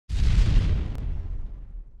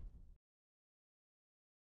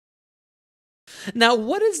Now,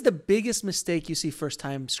 what is the biggest mistake you see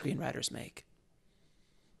first-time screenwriters make?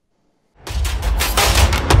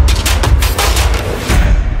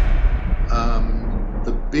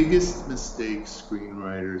 The biggest mistake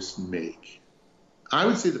screenwriters make, I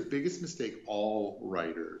would say the biggest mistake all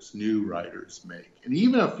writers, new writers make, and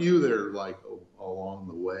even a few that are like along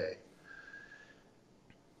the way,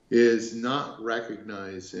 is not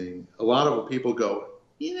recognizing. A lot of people go,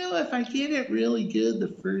 you know, if I get it really good the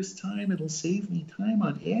first time, it'll save me time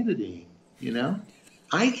on editing. You know,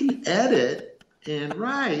 I can edit and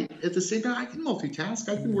write at the same time. I can multitask.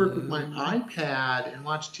 I can work with my iPad and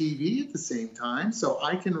watch TV at the same time. So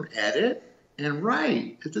I can edit and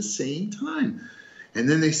write at the same time. And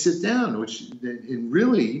then they sit down, which in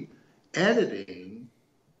really editing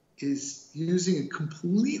is using a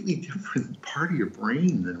completely different part of your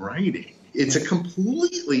brain than writing. It's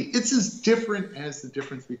it's as different as the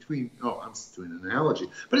difference between, I'm just doing an analogy,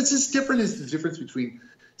 but it's as different as the difference between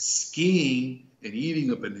skiing and eating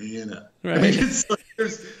a banana. Right. I mean, it's like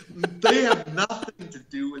they have nothing to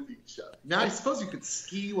do with each other. Now, I suppose you could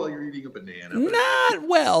ski while you're eating a banana. Not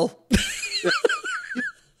well.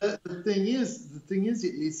 The thing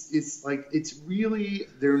is, it's like, it's really,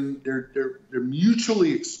 they're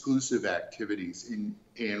mutually exclusive activities.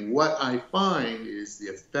 And what I find is the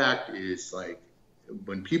effect is like,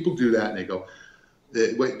 when people do that and they go,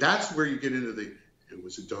 that's where you get into it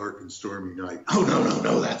was a dark and stormy night. Oh,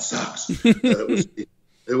 no, that sucks.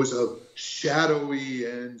 It was a shadowy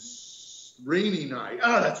and rainy night.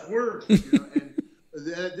 Oh, that's worse. You know? And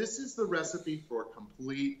this is the recipe for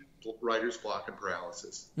complete writer's block and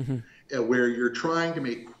paralysis, where you're trying to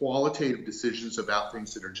make qualitative decisions about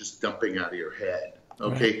things that are just dumping out of your head.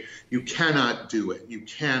 Okay, right. You cannot do it. You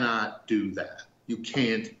cannot do that. You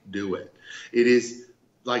can't do it. It is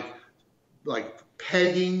like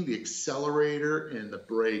pegging the accelerator and the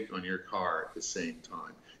brake on your car at the same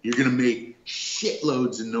time. You're going to make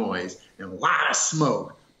shitloads of noise and a lot of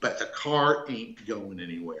smoke, but the car ain't going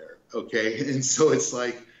anywhere. Okay, and so it's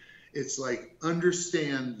like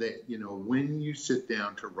understand that, you know, when you sit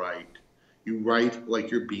down to write, you write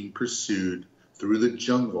like you're being pursued through the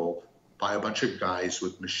jungle by a bunch of guys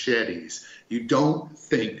with machetes. You don't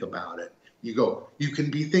think about it. You can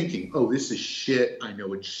be thinking, oh, this is shit. I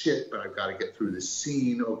know it's shit, but I've got to get through this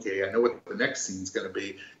scene. Okay, I know what the next scene's going to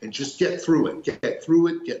be, and just get through it. Get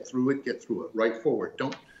through it. Write forward.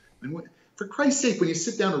 For Christ's sake, when you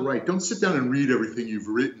sit down to write, don't sit down and read everything you've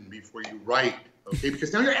written before you write. Okay,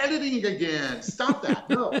 because now you're editing again. Stop that.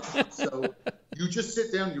 No. So you just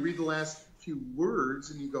sit down, you read the last few words,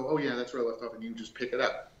 and you go, oh yeah, that's where I left off, and you just pick it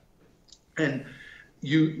up. And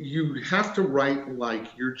you have to write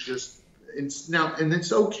like you're just. And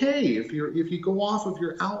it's okay if you go off of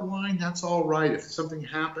your outline. That's all right. If something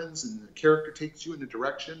happens and the character takes you in a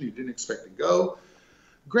direction you didn't expect to go,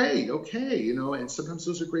 great, okay, you know. And sometimes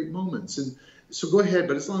those are great moments. And so go ahead,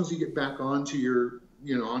 but as long as you get back onto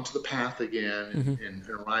onto the path again and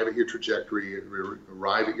arrive at your trajectory,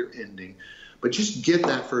 arrive at your ending. But just get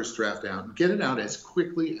that first draft out, get it out as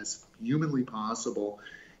quickly as humanly possible,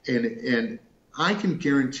 and I can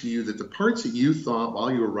guarantee you that the parts that you thought while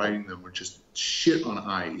you were writing them were just shit on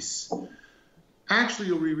ice, actually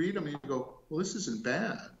you'll reread them and you go, well, this isn't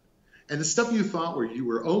bad. And the stuff you thought where you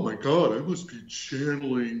were, oh my God, I must be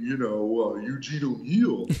channeling, Eugene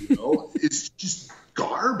O'Neill, it's just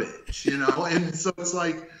garbage, And so it's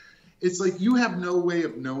like you have no way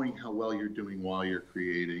of knowing how well you're doing while you're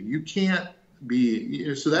creating. You can't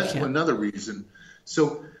be, so that's another reason.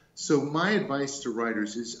 So my advice to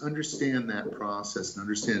writers is understand that process and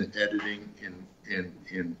understand editing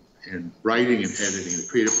and writing and editing. The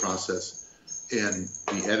creative process and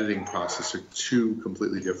the editing process are two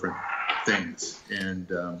completely different things.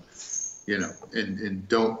 And and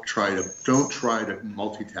don't try to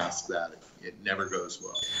multitask that. It never goes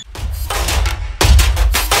well.